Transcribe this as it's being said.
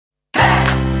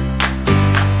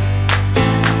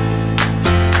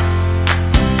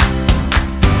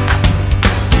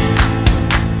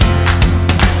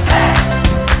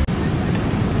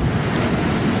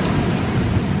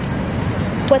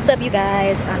you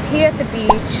guys? I'm here at the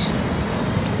beach,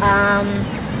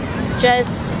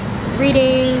 just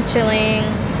reading, chilling,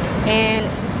 and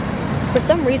for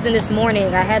some reason this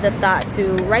morning I had the thought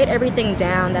to write everything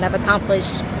down that I've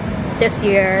accomplished this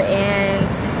year. And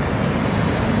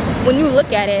when you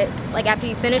look at it, like after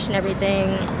you finish and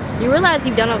everything, you realize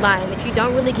you've done a lot and that you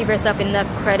don't really give yourself enough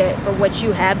credit for what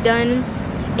you have done,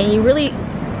 and you really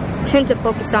tend to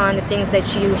focus on the things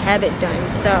that you haven't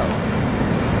done. So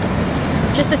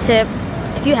just a tip,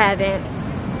 if you haven't,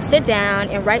 sit down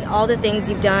and write all the things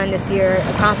you've done this year,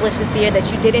 accomplished this year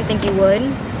that you didn't think you would,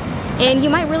 and you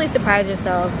might really surprise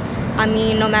yourself. I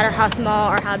mean, no matter how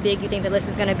small or how big you think the list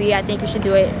is going to be, I think you should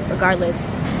do it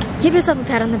regardless. Give yourself a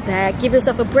pat on the back, give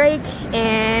yourself a break,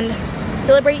 and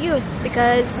celebrate you,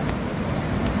 because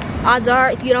odds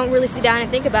are if you don't really sit down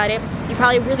and think about it, you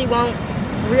probably really won't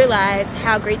realize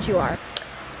how great you are.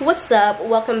 What's up?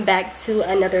 Welcome back to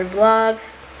another vlog.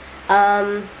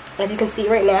 As you can see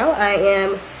right now, I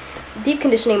am deep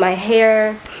conditioning my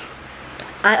hair.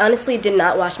 I honestly did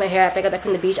not wash my hair after I got back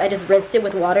from the beach. I just rinsed it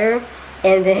with water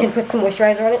and then put some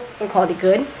moisturizer on it and called it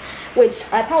good, which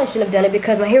I probably shouldn't have done it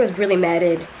because my hair was really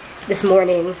matted this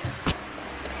morning.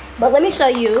 But let me show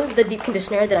you the deep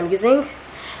conditioner that I'm using.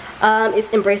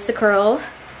 It's Embrace the Curl,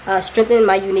 Strengthen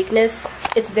My Uniqueness.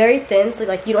 It's very thin, so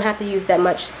like you don't have to use that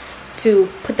much to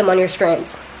put them on your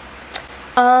strands.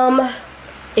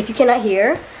 If you cannot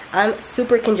hear, I'm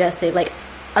super congested. Like,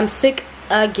 I'm sick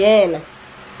again.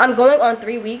 I'm going on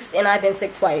 3 weeks and I've been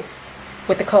sick twice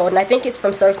with the cold, and I think it's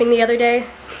from surfing the other day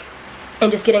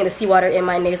and just getting the seawater in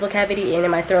my nasal cavity and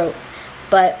in my throat.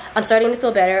 But I'm starting to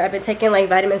feel better. I've been taking like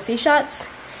vitamin C shots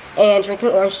and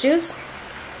drinking orange juice.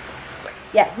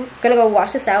 Yeah, I'm gonna go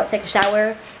wash this out, take a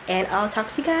shower, and I'll talk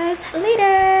to you guys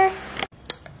later.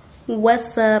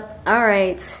 What's up? All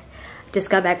right, just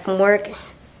got back from work.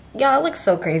 Y'all, it looks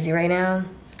so crazy right now.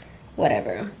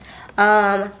 Whatever.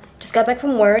 Just got back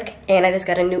from work and I just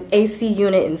got a new AC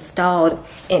unit installed,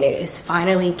 and it is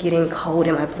finally getting cold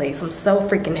in my place. I'm so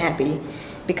freaking happy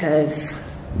because,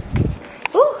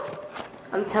 ooh,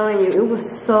 I'm telling you, it was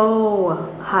so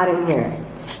hot in here,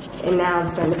 and now I'm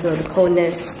starting to feel the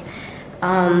coldness.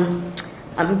 I'm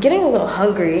getting a little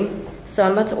hungry, so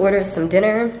I'm about to order some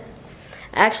dinner.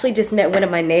 I actually just met one of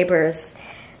my neighbors,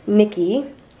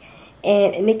 Nikki.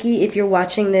 And Nikki, if you're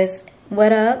watching this,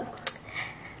 what up?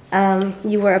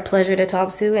 You were a pleasure to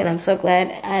talk to, and I'm so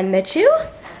glad I met you.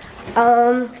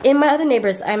 And my other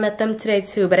neighbors, I met them today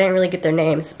too, but I didn't really get their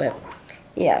names, but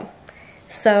yeah.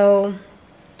 So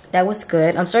that was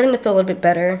good. I'm starting to feel a little bit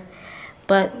better,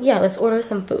 but yeah, let's order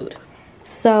some food.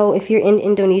 So if you're in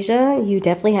Indonesia, you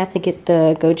definitely have to get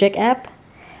the Gojek app.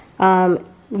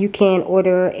 You can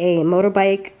order a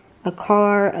motorbike, a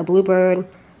car, a Bluebird,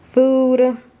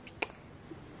 food,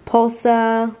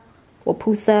 Pulsa or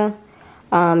Pusa.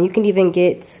 You can even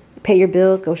pay your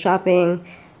bills, go shopping,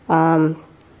 go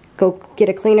get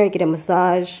a cleaner, get a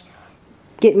massage,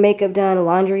 get makeup done,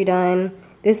 laundry done.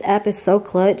 This app is so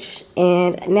clutch,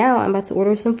 and now I'm about to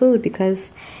order some food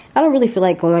because I don't really feel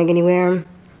like going anywhere,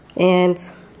 and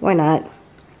why not?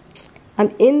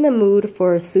 I'm in the mood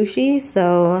for sushi,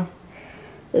 so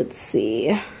let's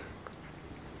see.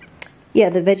 Yeah,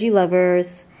 the veggie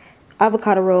lovers,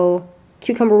 avocado roll,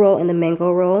 cucumber roll, and the mango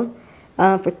roll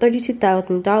for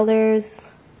 $32,000.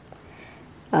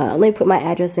 Let me put my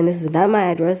address in. This is not my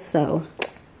address, so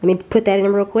let me put that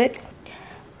in real quick.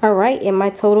 All right, and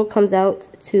my total comes out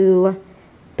to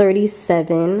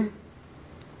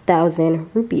 37,000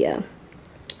 rupiah. I'm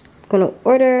gonna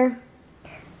order.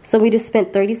 So we just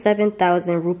spent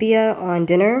 37,000 rupiah on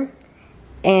dinner,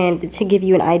 and to give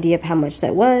you an idea of how much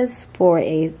that was for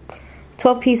a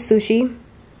 12-piece sushi,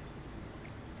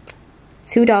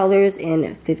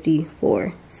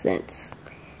 $2.54.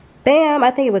 Bam! I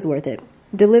think it was worth it.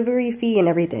 Delivery fee and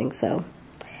everything, so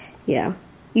yeah.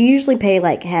 You usually pay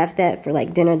like half that for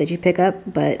like dinner that you pick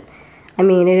up, but I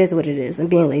mean, it is what it is. I'm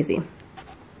being lazy.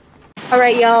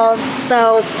 Alright, y'all,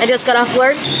 so I just got off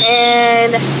work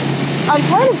and I'm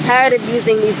kind of tired of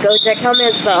using these Gojek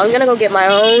helmets, so I'm gonna go get my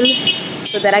own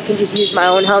so that I can just use my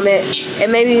own helmet and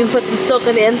maybe even put some silk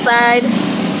on the inside.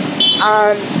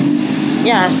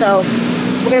 Yeah, so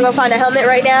we're gonna go find a helmet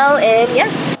right now, and yeah.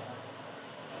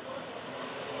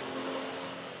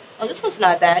 Oh, this one's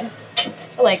not bad.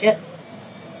 I like it.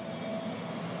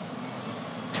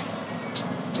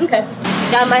 Okay,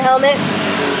 got my helmet.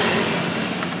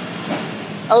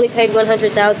 Only paid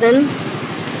 100,000,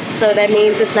 so that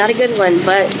means it's not a good one,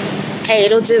 but hey,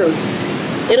 it'll do.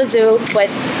 It'll do,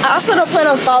 but I also don't plan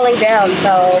on falling down,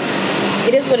 so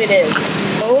it is what it is.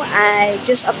 I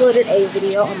just uploaded a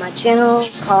video on my channel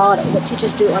called What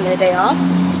Teachers Do on Their Day Off.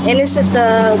 And it's just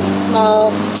a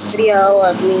small video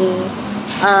of me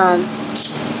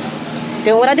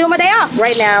doing what I do on my day off.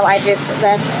 Right now, I just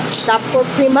left Stop for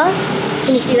Prima.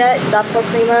 Can you see that? Stop for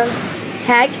Prima.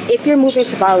 Hack, if you're moving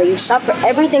to Bali, shop for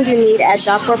everything you need at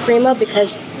Stop for Prima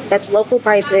because that's local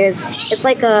prices. It's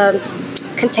like a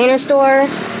container store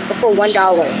for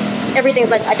 $1. Everything's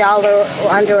like $1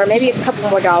 or under, or maybe a couple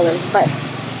more dollars. But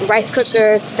rice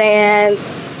cookers,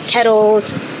 fans,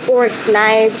 kettles, forks,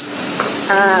 knives,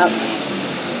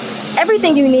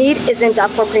 everything you need is in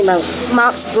Stop for Prima.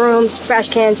 Mops, brooms, trash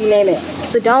cans, you name it.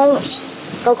 So don't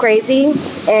go crazy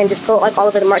and just go like all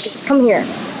over the market. Just come here.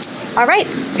 All right,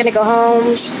 I'm gonna go home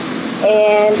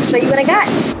and show you what I got.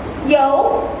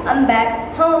 Yo, I'm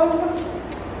back home,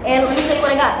 and let me show you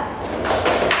what I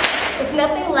got. It's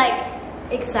nothing like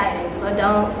exciting, so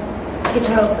don't get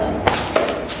your hopes up.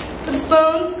 Some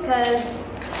spoons, because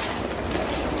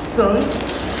spoons.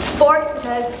 Forks,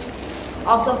 because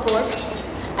also forks.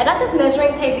 I got this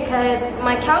measuring tape because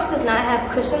my couch does not have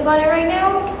cushions on it right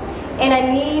now, and I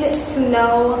need to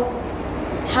know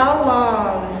how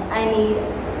long I need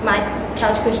my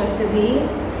couch cushions to be.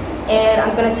 And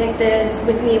I'm gonna take this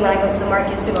with me when I go to the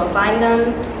markets to go find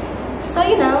them. So,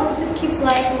 you know, it just keeps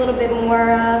life a little bit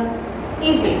more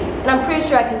easy. And I'm pretty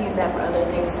sure I can use that for other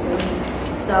things too.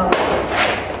 So,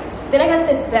 then I got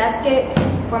this basket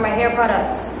for my hair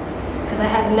products because I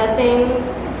have nothing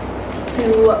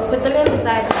to put them in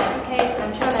besides my suitcase. And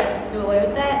I'm trying to do away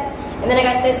with that. And then I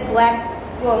got this black,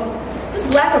 well, this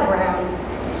black or brown.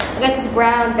 I got this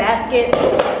brown basket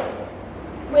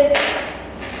with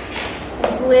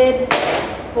this lid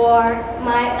for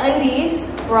my undies,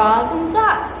 bras, and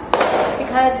socks.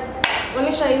 Because let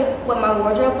me show you what my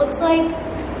wardrobe looks like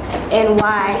and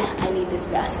why I need this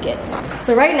basket.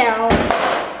 So right now,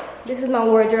 this is my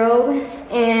wardrobe,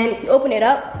 and if you open it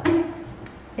up,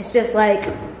 it's just like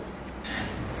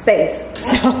space.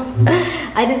 So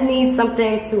I just need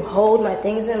something to hold my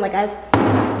things in. Like I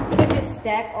could just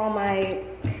stack all my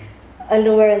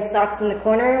underwear and socks in the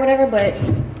corner or whatever, but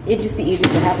it'd just be easy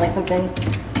to have like something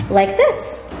like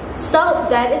this. So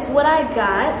that is what I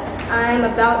got. I'm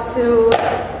about to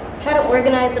try to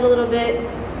organize it a little bit,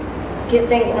 get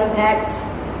things unpacked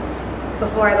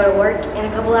before I go to work in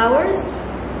a couple hours.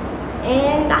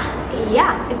 And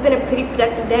yeah, it's been a pretty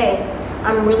productive day.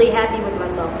 I'm really happy with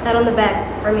myself. Pat on the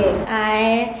back for me.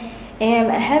 I am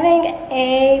having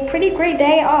a pretty great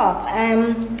day off.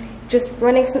 I'm just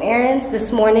running some errands.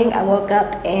 This morning I woke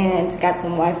up and got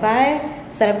some Wi-Fi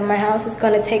set up in my house. It's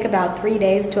gonna take about 3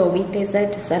 days to a week, they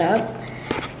said, to set up.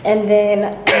 And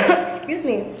then, excuse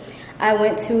me, I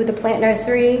went to the plant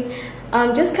nursery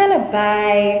just kind of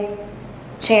by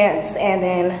chance, and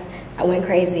then I went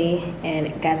crazy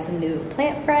and got some new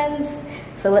plant friends.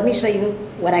 So let me show you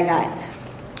what I got.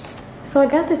 So I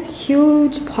got this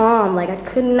huge palm, like I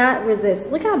could not resist.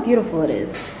 Look how beautiful it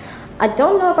is. I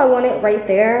don't know if I want it right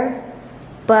there,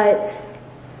 but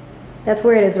that's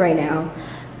where it is right now.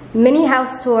 Mini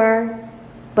house tour,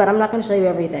 but I'm not gonna show you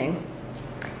everything.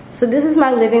 So this is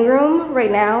my living room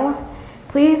right now.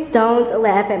 Please don't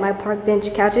laugh at my park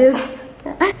bench couches.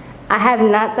 I have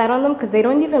not sat on them because they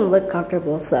don't even look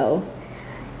comfortable. So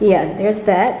yeah, there's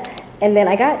that. And then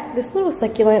I got this little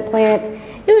succulent plant.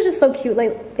 It was just so cute.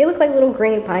 Like they look like little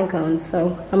green pine cones.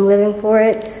 So I'm living for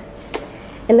it.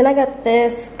 And then I got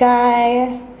this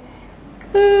guy.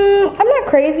 I'm not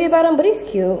crazy about him, but he's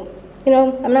cute. You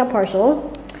know, I'm not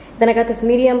partial. Then I got this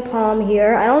medium palm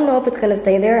here. I don't know if it's gonna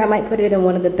stay there. I might put it in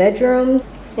one of the bedrooms.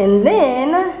 And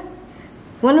then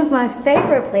one of my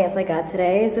favorite plants I got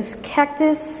today is this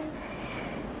cactus.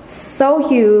 So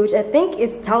huge. I think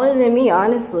it's taller than me,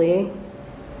 honestly.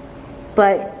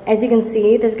 But as you can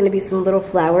see, there's gonna be some little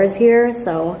flowers here.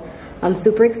 So I'm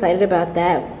super excited about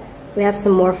that. We have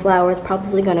some more flowers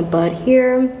probably gonna bud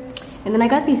here. And then I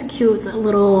got these cute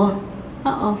little,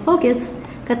 focus.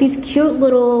 Got these cute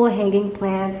little hanging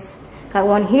plants. Got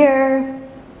one here,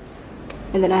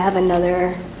 and then I have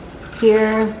another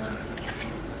here.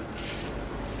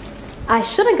 I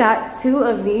should have got 2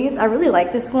 of these. I really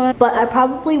like this one, but I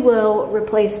probably will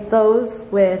replace those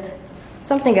with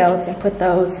something else and put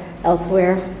those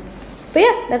elsewhere. But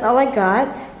yeah, that's all I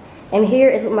got. And here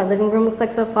is what my living room looks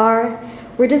like so far.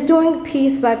 We're just doing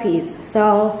piece by piece.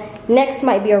 So next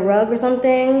might be a rug or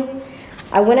something.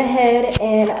 I went ahead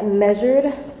and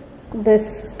measured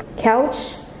this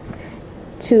couch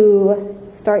to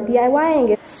start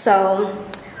DIYing it. So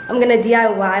I'm gonna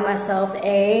DIY myself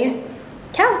a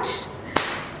couch.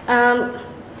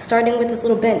 Starting with this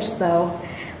little bench. So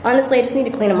honestly, I just need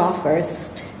to clean them off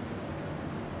first.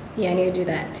 Yeah, I need to do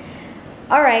that.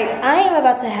 Alright, I am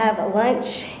about to have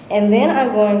lunch and then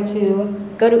I'm going to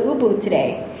go to Ubud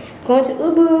today. I'm going to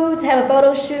Ubud to have a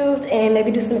photo shoot and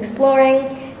maybe do some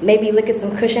exploring, maybe look at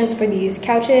some cushions for these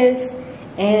couches,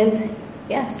 and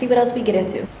yeah, see what else we get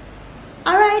into.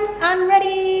 Alright, I'm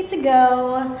ready to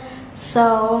go.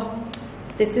 So,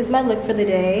 this is my look for the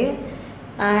day.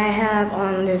 I have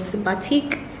on this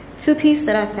batik two-piece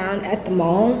that I found at the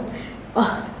mall.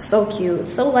 Oh, so cute,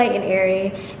 so light and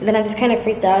airy. And then I just kind of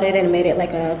freestyled it and made it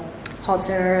like a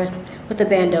halter with a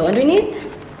bandeau underneath.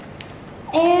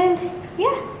 And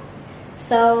yeah,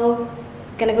 so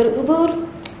gonna go to Ubud.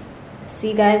 See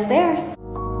you guys there.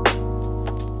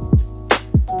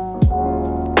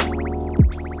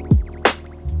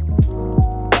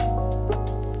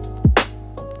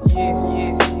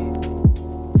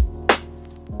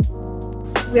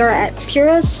 We are at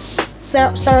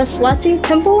Saraswati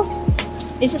Temple.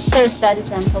 It's a Saraswati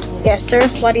temple. Yeah,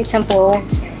 Saraswati Temple.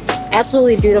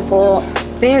 Absolutely beautiful,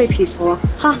 very peaceful.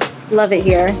 Huh, love it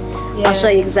here. Yeah. I'll show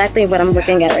you exactly what I'm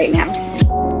looking at right now.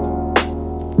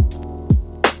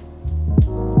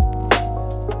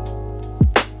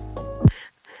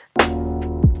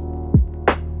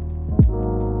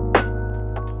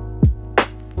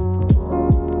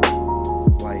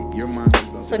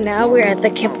 So now we're at the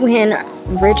Campuhan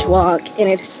Ridge Walk, and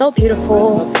it's so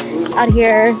beautiful out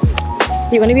here.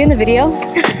 You want to be in the video?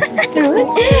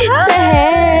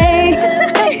 Say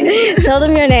hey! Tell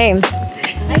them your name.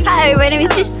 Hi, my name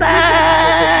is Trista.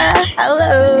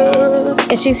 Hello.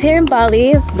 And she's here in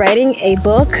Bali writing a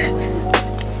book,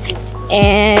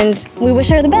 and we wish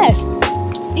her the best.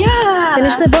 Yeah.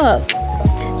 Finish the book.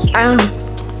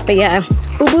 But yeah,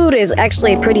 Ubud is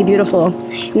actually pretty beautiful.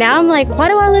 Now I'm like, why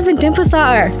do I live in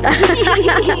Denpasar?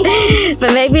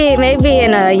 But maybe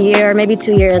in a year, maybe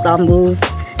 2 years, I'll move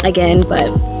again. But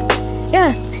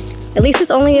yeah, at least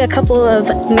it's only a couple of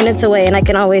minutes away and I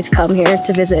can always come here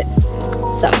to visit.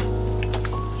 So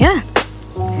yeah,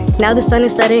 now the sun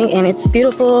is setting and it's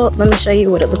beautiful. Let me show you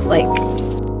what it looks like.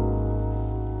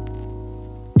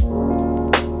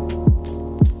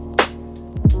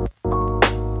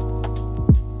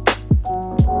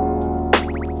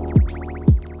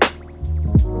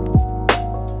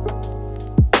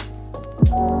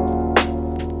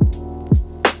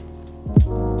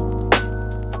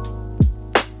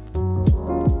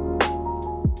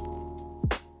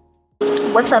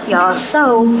 What's up, y'all?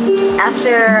 So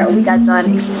after we got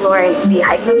done exploring the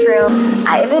hiking trail,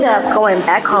 I ended up going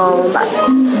back home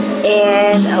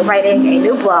and writing a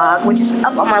new blog, which is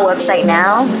up on my website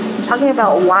now, talking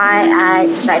about why I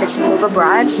decided to move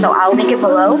abroad. So I'll link it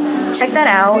below. Check that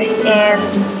out.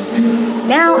 And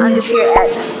now I'm just here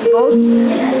at Bolt.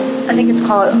 I think it's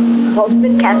called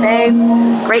Boltman Cafe.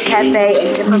 Great cafe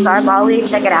in Denpasar, Bali.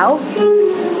 Check it out.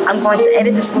 I'm going to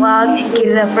edit this vlog, get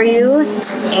it up for you,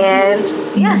 and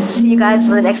yeah, see you guys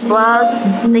in the next vlog.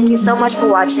 Thank you so much for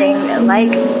watching.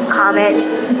 Like, comment,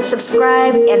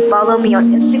 subscribe, and follow me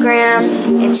on Instagram,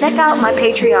 and check out my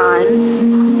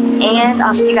Patreon, and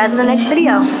I'll see you guys in the next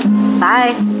video.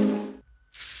 Bye!